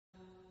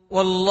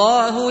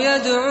والله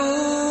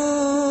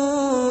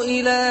يدعو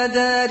إلى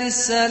دار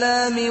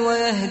السلام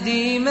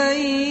ويهدي من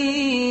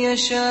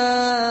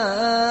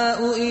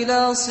يشاء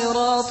إلى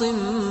صراط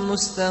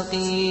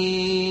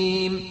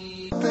مستقيم.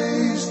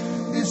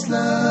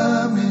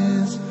 Islam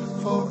is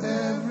for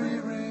every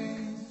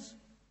race.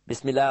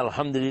 Bismillah,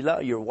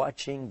 alhamdulillah, you're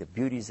watching The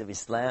Beauties of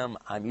Islam.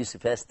 I'm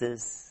Yusuf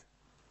Estes.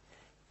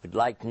 We'd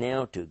like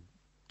now to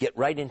get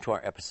right into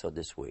our episode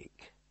this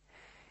week.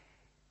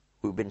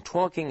 We've been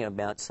talking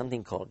about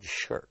something called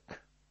shirk,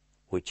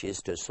 which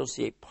is to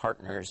associate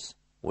partners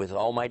with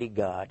Almighty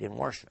God in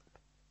worship.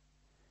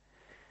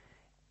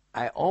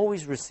 I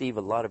always receive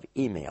a lot of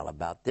email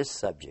about this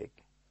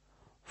subject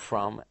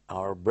from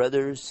our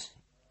brothers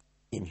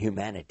in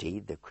humanity,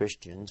 the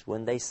Christians,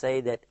 when they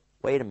say that,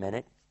 wait a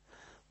minute,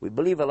 we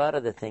believe a lot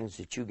of the things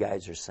that you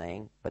guys are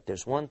saying, but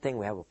there's one thing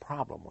we have a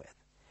problem with,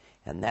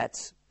 and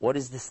that's, what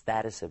is the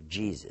status of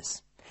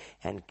Jesus?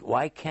 And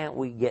why can't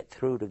we get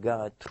through to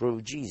God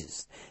through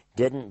Jesus?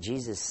 Didn't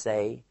Jesus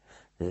say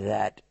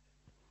that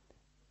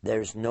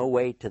there's no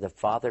way to the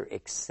Father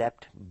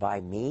except by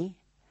me?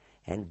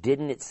 And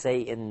didn't it say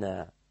in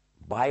the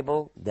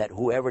Bible that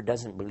whoever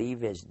doesn't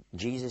believe as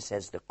Jesus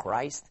as the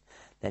Christ,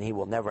 then he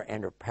will never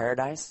enter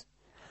paradise?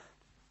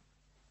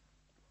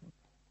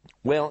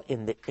 Well,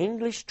 in the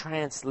English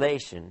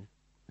translation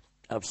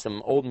of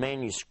some old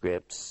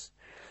manuscripts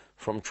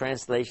from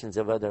translations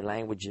of other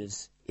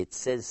languages, it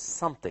says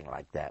something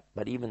like that,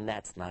 but even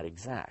that's not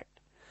exact.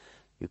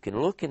 You can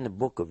look in the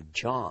book of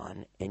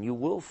John, and you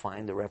will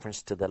find the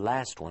reference to the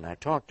last one I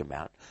talked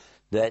about,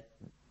 that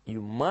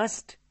you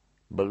must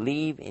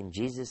believe in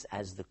Jesus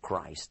as the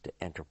Christ to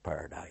enter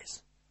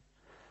paradise.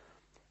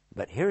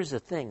 But here's the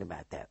thing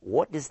about that.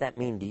 What does that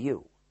mean to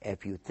you?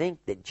 If you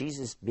think that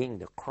Jesus being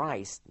the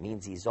Christ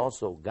means he's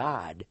also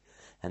God,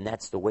 and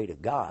that's the way to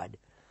God,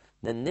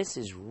 then this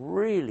is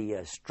really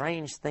a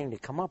strange thing to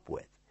come up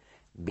with.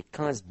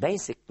 Because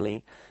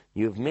basically,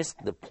 you've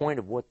missed the point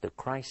of what the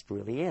Christ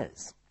really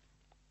is.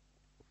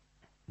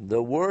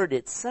 The word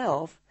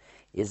itself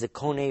is a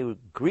Koine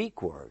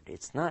Greek word.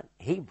 It's not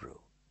Hebrew,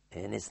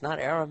 and it's not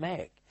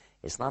Aramaic.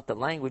 It's not the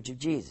language of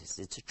Jesus.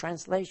 It's a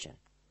translation.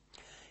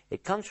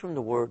 It comes from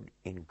the word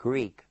in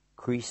Greek,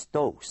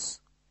 Christos.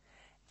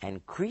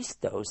 And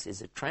Christos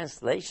is a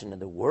translation of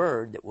the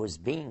word that was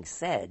being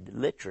said,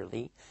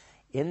 literally,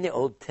 in the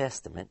Old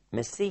Testament,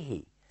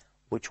 Messihi,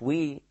 which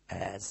we,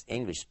 as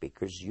English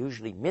speakers,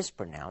 usually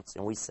mispronounce,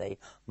 and we say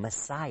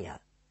Messiah.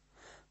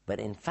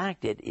 But in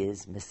fact, it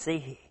is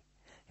Messihi.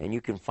 And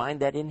you can find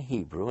that in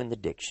Hebrew in the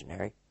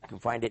dictionary. You can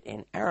find it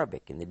in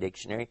Arabic in the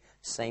dictionary,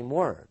 same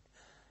word.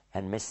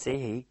 And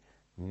Messihi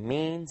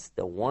means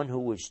the one who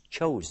was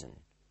chosen.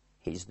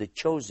 He's the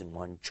chosen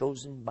one,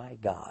 chosen by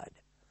God.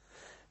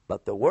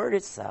 But the word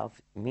itself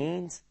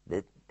means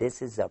that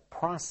this is a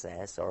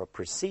process or a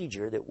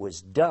procedure that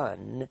was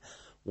done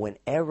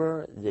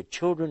whenever the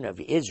children of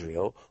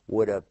Israel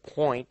would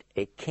appoint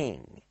a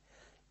king.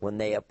 When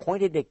they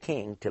appointed a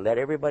king to let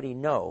everybody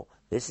know,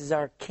 this is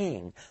our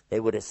king, they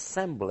would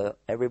assemble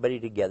everybody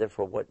together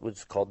for what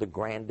was called the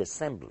Grand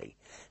Assembly.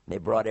 They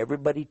brought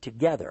everybody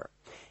together.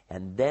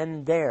 And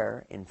then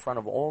there, in front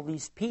of all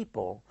these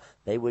people,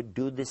 they would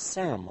do this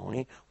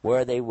ceremony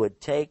where they would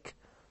take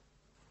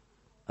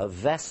a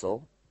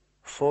vessel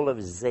full of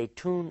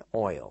zaytun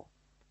oil.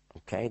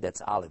 Okay,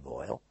 that's olive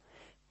oil.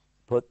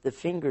 Put the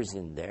fingers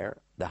in there.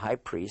 The high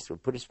priest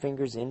would put his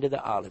fingers into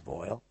the olive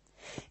oil,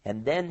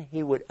 and then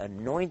he would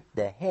anoint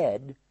the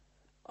head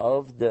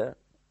of the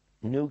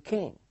new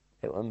king.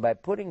 And by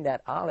putting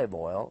that olive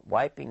oil,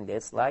 wiping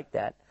this like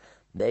that,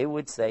 they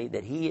would say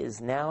that he is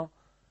now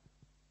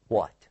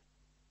what?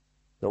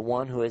 The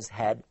one who has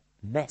had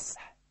mess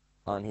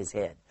on his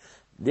head.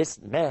 This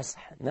mess,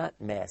 not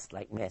mess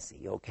like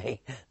messy,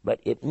 okay? But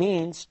it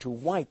means to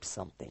wipe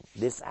something.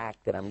 This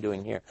act that I'm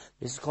doing here,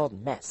 this is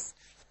called mess,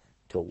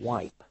 to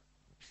wipe.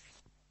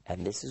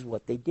 And this is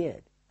what they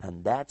did.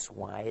 And that's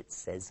why it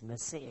says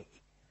Messiah.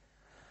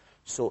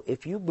 So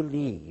if you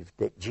believe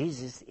that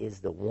Jesus is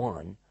the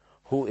one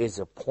who is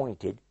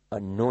appointed,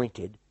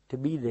 anointed, to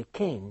be the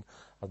king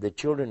of the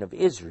children of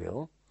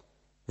Israel,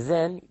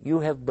 then you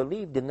have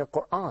believed in the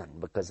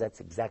Quran, because that's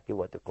exactly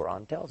what the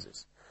Quran tells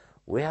us.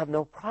 We have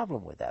no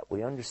problem with that.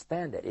 We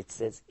understand that. It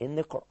says in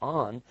the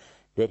Quran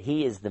that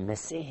he is the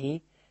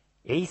Messiah,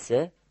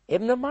 Isa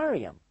ibn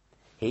Maryam.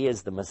 He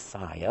is the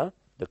Messiah,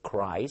 the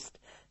Christ,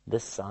 the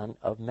son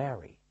of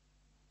Mary.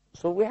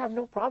 So we have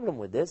no problem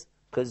with this,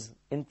 because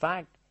in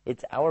fact,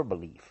 it's our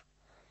belief,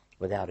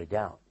 without a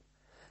doubt.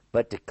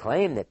 But to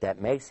claim that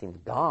that makes him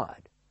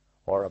God,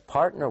 or a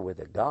partner with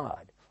a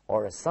God,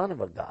 or a son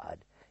of a God,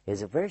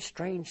 is a very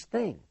strange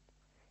thing.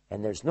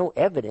 And there's no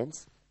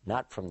evidence,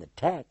 not from the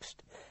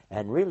text,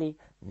 and really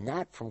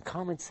not from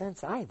common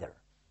sense either.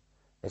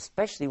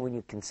 Especially when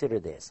you consider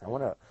this. I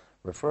want to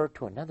refer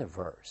to another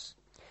verse.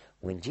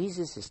 When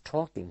Jesus is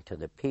talking to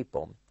the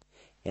people,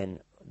 in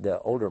the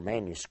older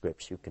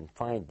manuscripts you can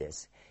find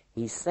this,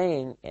 he's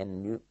saying,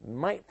 and you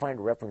might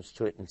find reference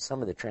to it in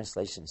some of the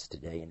translations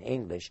today in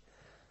English,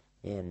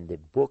 in the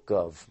book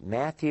of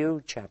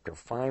Matthew, chapter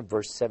 5,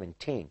 verse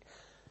 17.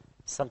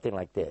 Something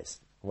like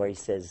this, where he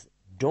says,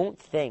 don't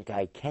think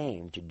I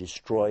came to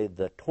destroy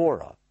the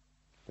Torah.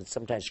 It's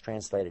sometimes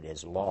translated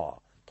as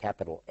law,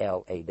 capital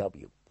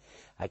L-A-W.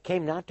 I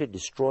came not to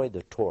destroy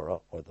the Torah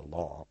or the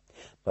law,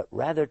 but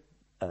rather,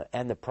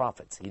 and the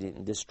prophets. He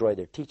didn't destroy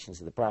their teachings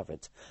of the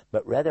prophets,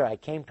 but rather I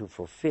came to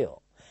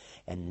fulfill.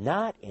 And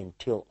not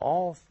until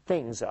all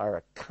things are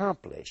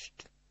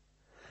accomplished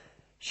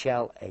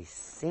shall a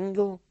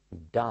single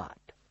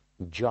dot,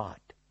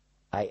 jot,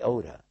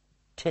 iota,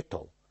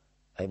 tittle,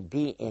 and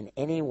be in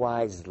any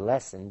wise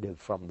lessened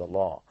from the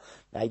law.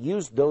 Now, I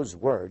use those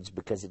words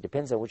because it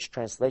depends on which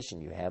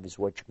translation you have is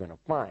what you're going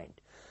to find.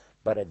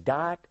 But a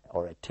dot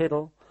or a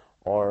tittle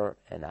or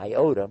an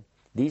iota,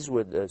 these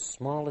were the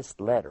smallest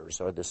letters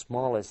or the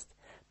smallest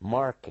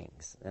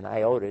markings. An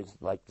iota is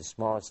like the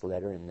smallest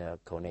letter in the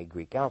Koine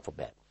Greek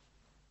alphabet.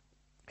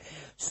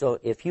 So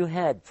if you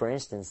had, for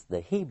instance, the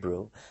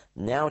Hebrew,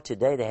 now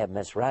today they have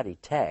Masoreti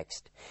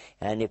text,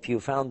 and if you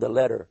found the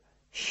letter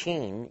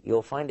Shin,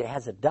 you'll find it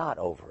has a dot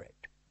over it.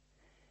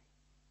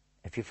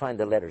 If you find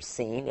the letter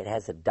Sin, it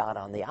has a dot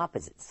on the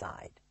opposite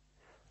side.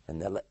 In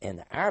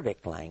the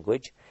Arabic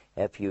language,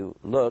 if you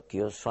look,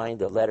 you'll find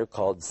the letter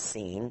called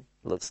Sin.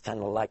 Looks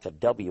kind of like a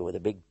W with a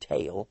big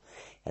tail.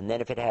 And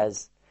then if it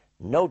has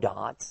no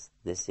dots,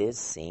 this is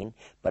Sin.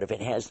 But if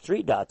it has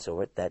 3 dots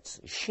over it, that's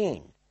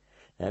Shin.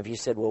 Now, if you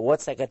said, well,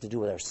 what's that got to do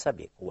with our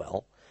subject?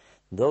 Well,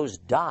 those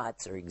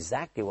dots are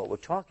exactly what we're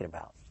talking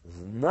about.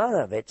 None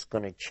of it's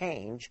going to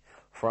change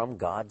from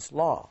God's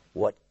law.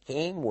 What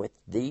came with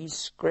these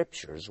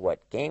scriptures,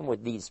 what came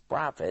with these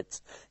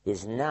prophets,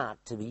 is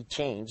not to be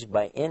changed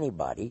by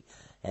anybody.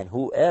 And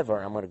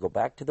whoever, I'm going to go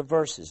back to the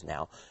verses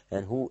now,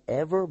 and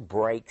whoever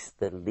breaks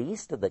the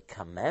least of the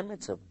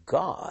commandments of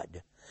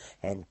God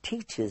and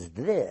teaches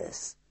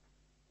this,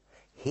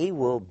 he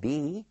will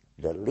be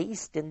the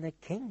least in the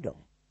kingdom.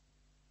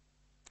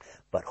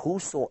 But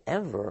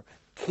whosoever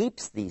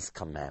keeps these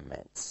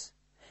commandments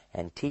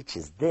and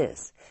teaches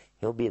this,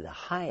 he'll be the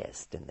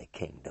highest in the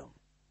kingdom.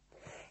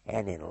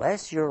 And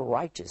unless your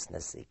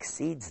righteousness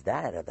exceeds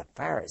that of the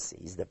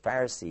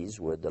Pharisees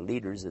were the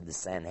leaders of the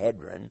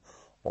Sanhedrin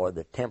or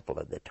the temple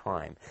at the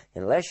time,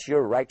 unless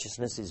your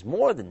righteousness is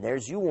more than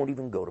theirs, you won't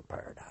even go to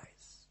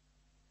paradise.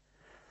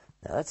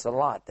 Now that's a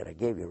lot that I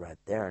gave you right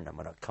there, and I'm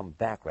going to come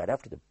back right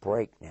after the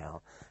break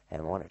now,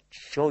 and I want to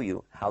show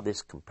you how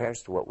this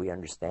compares to what we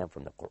understand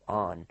from the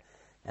Quran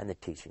and the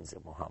teachings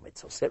of Muhammad.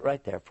 So sit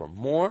right there for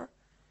more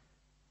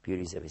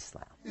Beauties of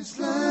Islam.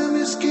 Islam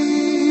is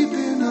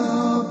keeping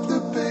up the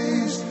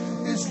pace.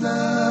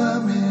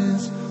 Islam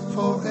is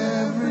for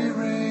every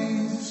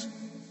race.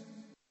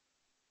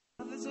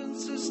 Brothers and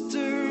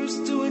sisters,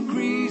 to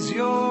increase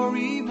your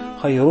iman.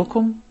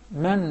 خيركم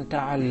من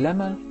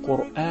تعلم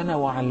القرآن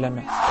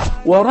وعلمه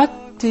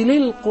ورتل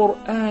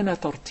القرآن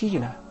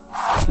ترتيلا.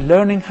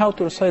 Learning how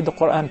to recite the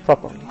Quran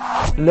properly,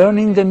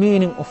 learning the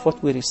meaning of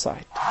what we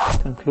recite,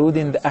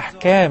 including the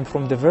ahkam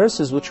from the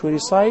verses which we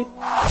recite,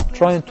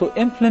 trying to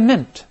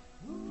implement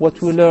what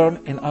we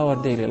learn in our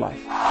daily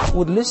life.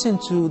 We'll listen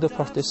to the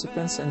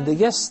participants and the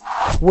guests.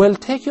 We'll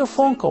take your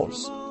phone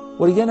calls.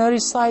 We're going to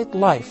recite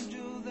live.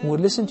 We'll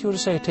listen to your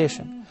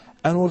recitation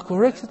and we'll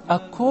correct it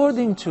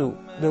according to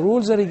the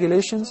rules and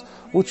regulations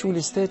which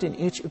we'll state in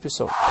each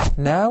episode.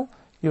 Now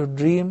your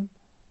dream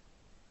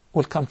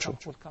will come true.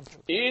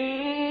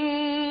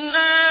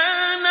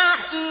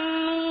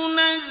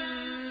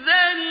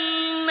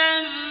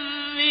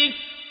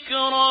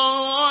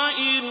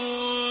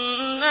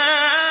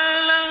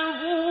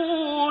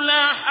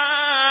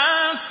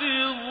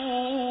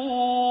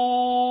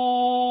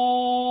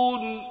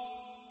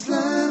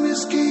 Islam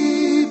is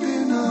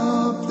keeping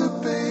up the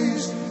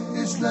pace.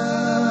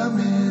 Islam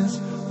is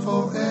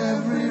for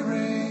every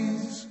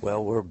race.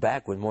 Well, we're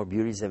back with more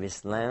Beauties of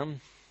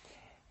Islam.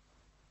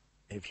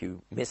 If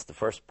you missed the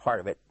first part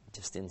of it,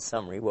 just in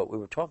summary, what we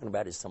were talking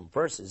about is some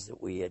verses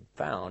that we had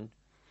found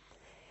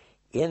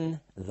in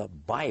the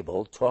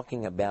Bible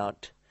talking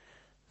about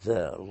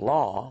the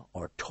law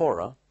or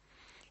Torah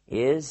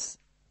is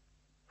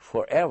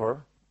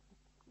forever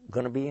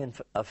going to be in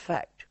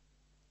effect.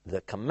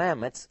 The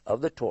commandments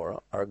of the Torah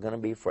are going to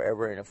be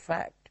forever in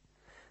effect.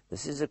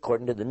 This is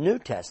according to the New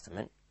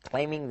Testament,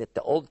 claiming that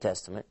the Old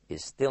Testament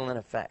is still in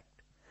effect.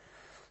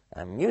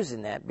 I'm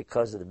using that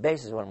because of the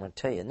basis of what I'm going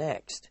to tell you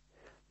next.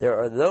 There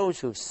are those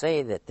who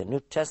say that the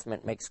New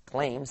Testament makes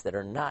claims that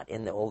are not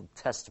in the Old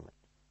Testament.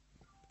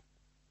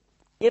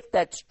 If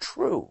that's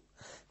true,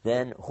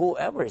 then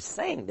whoever is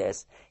saying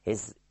this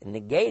is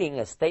negating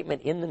a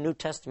statement in the New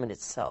Testament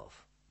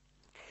itself.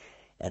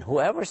 And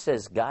whoever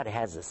says God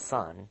has a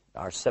son,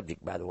 our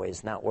subject, by the way,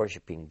 is not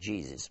worshiping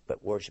Jesus,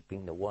 but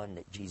worshiping the one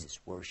that Jesus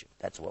worshiped.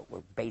 That's what we're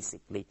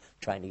basically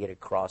trying to get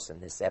across in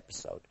this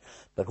episode.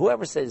 But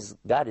whoever says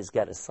God has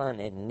got a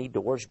son and need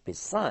to worship his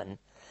son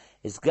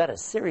has got a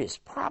serious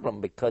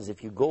problem, because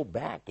if you go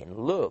back and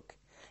look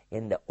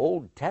in the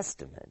Old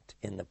Testament,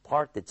 in the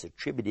part that's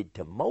attributed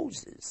to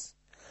Moses,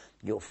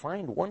 you'll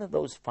find one of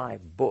those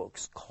 5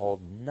 books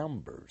called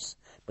Numbers,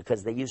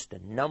 because they used to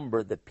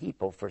number the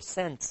people for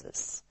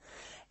census.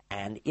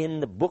 And in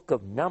the book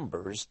of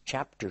Numbers,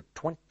 chapter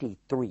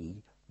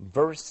 23,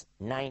 verse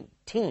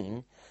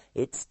 19,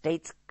 it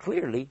states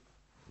clearly,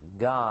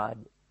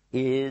 God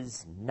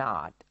is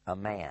not a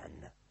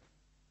man,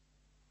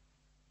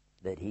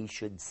 that he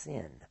should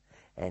sin.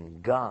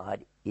 And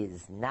God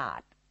is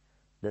not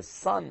the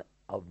Son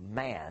of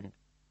Man,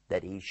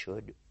 that he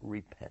should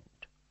repent.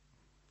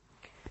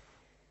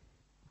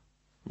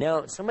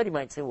 Now, somebody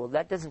might say, well,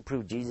 that doesn't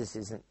prove Jesus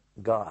isn't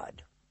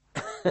God.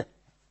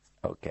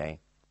 Okay.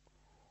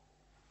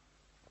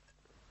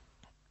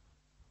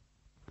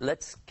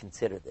 Let's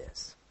consider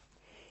this.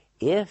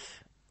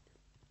 If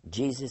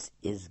Jesus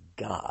is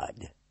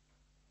God,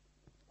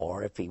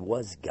 or if he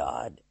was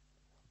God,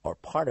 or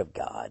part of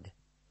God,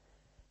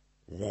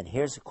 then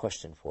here's a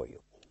question for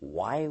you.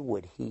 Why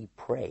would he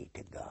pray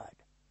to God?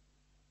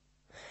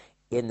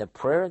 In the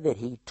prayer that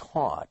he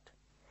taught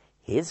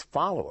his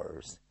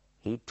followers,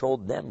 he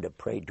told them to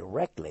pray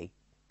directly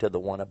to the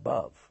one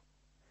above,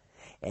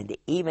 and to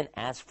even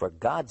ask for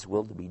God's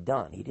will to be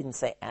done. He didn't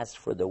say ask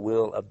for the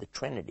will of the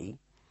Trinity.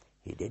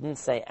 He didn't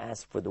say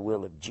ask for the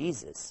will of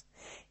Jesus.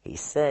 He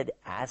said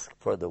ask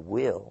for the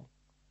will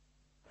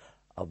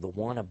of the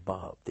one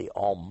above, the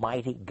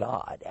Almighty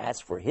God.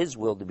 Ask for his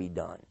will to be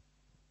done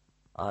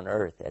on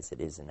earth as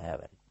it is in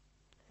heaven.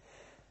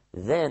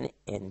 Then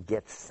in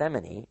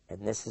Gethsemane,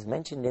 and this is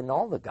mentioned in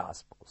all the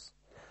Gospels,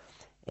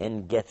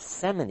 in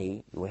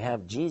Gethsemane, we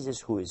have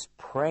Jesus who is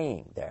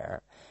praying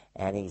there,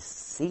 and he's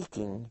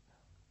seeking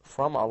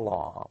from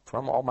Allah,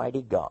 from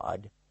Almighty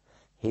God.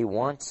 He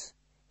wants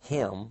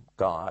him,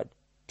 God,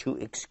 to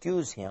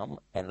excuse him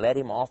and let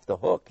him off the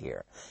hook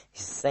here.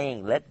 He's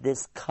saying, let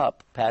this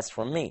cup pass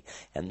from me.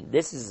 And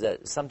this is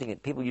something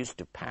that people used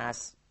to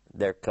pass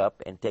their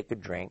cup and take a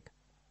drink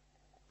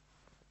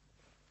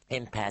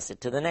and pass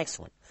it to the next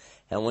one.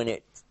 And when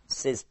it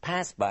says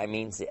pass by,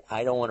 means that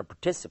I don't want to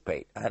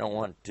participate. I don't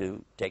want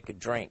to take a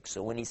drink.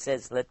 So when he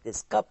says, let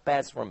this cup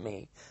pass from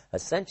me,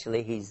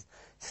 essentially he's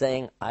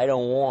saying, I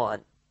don't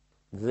want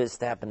this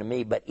to happen to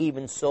me, but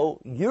even so,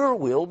 your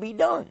will be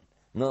done.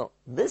 Now,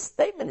 this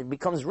statement, it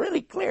becomes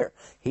really clear.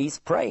 He's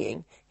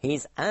praying,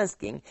 he's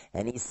asking,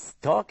 and he's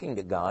talking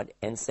to God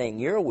and saying,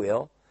 your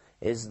will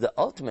is the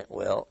ultimate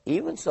will.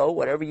 Even so,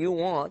 whatever you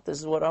want, this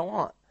is what I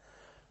want.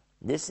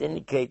 This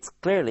indicates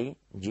clearly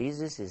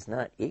Jesus is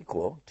not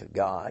equal to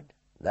God.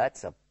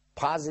 That's a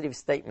positive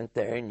statement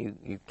there, and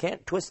you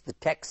can't twist the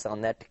text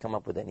on that to come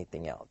up with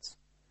anything else.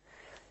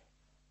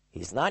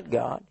 He's not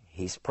God.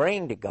 He's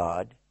praying to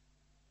God,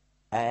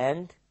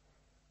 and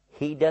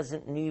he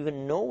doesn't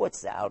even know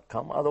what's the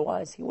outcome.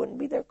 Otherwise, he wouldn't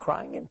be there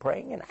crying and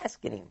praying and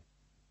asking him.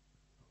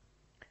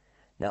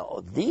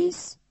 Now,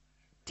 these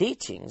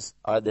teachings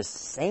are the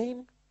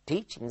same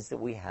teachings that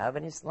we have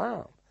in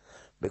Islam,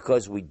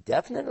 because we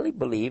definitely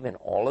believe in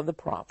all of the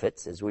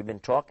prophets, as we've been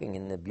talking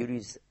in the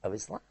beauties of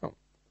Islam.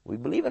 We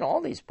believe in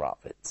all these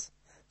prophets.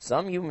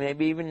 Some you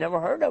maybe even never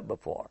heard of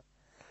before.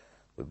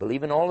 We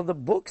believe in all of the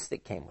books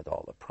that came with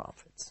all the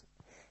prophets.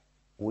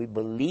 We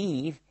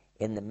believe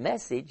in the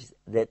message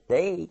that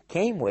they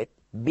came with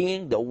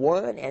being the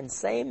one and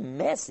same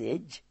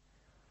message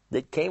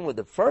that came with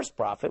the first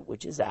prophet,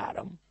 which is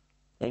Adam,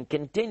 and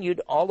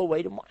continued all the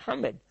way to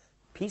Muhammad.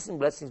 Peace and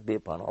blessings be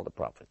upon all the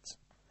prophets.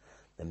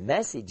 The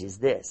message is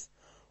this: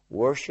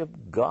 worship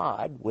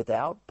God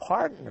without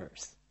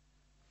partners.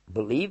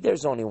 Believe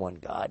there's only one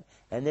God,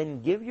 and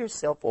then give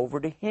yourself over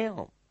to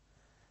him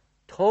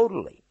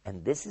totally.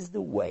 And this is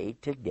the way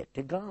to get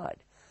to God.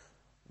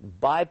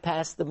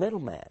 Bypass the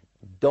middleman.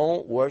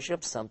 Don't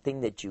worship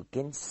something that you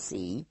can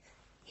see,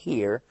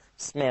 hear,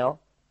 smell,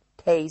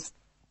 taste,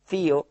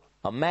 feel,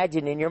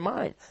 imagine in your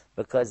mind.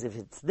 Because if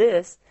it's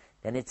this,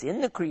 then it's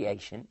in the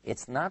creation,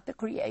 it's not the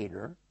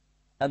creator,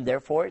 and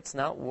therefore it's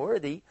not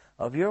worthy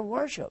of your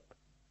worship.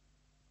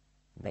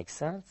 Makes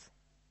sense?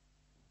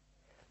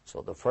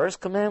 So the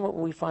first commandment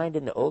we find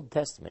in the Old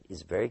Testament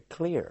is very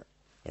clear.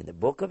 In the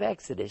book of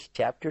Exodus,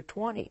 chapter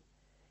 20,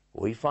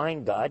 we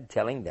find God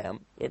telling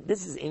them,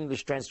 this is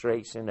English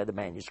translation of the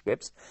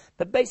manuscripts,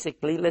 but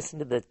basically listen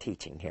to the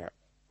teaching here.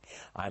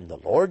 I'm the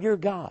Lord your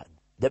God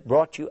that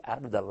brought you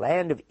out of the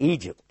land of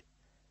Egypt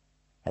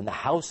and the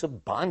house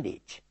of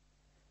bondage.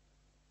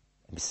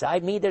 And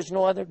beside me there's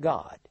no other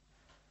God.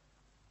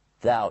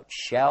 Thou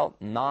shalt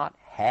not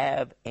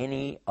have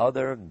any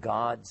other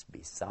gods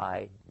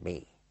beside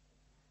me.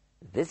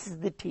 This is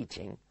the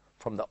teaching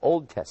from the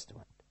Old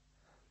Testament.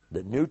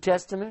 The New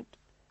Testament,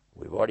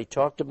 we've already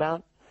talked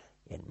about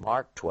in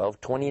Mark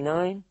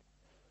 12:29.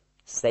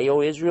 Say,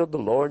 O Israel, the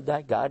Lord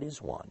thy God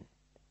is one.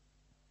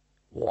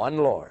 One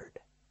Lord.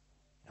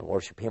 And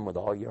worship him with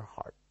all your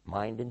heart,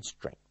 mind, and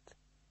strength.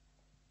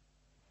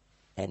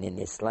 And in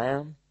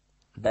Islam,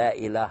 La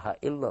ilaha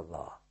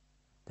illallah.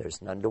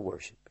 There's none to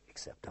worship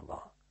except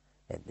Allah.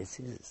 And this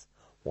is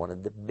one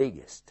of the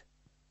biggest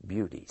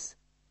beauties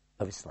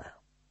of Islam.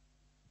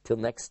 Till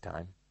next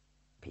time,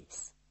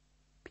 peace.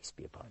 Peace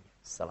be upon you.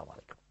 Assalamu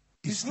alaikum.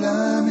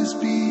 Islam is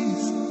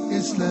peace,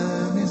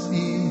 Islam is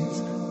ease,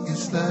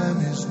 Islam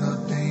is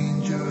not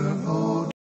danger, oh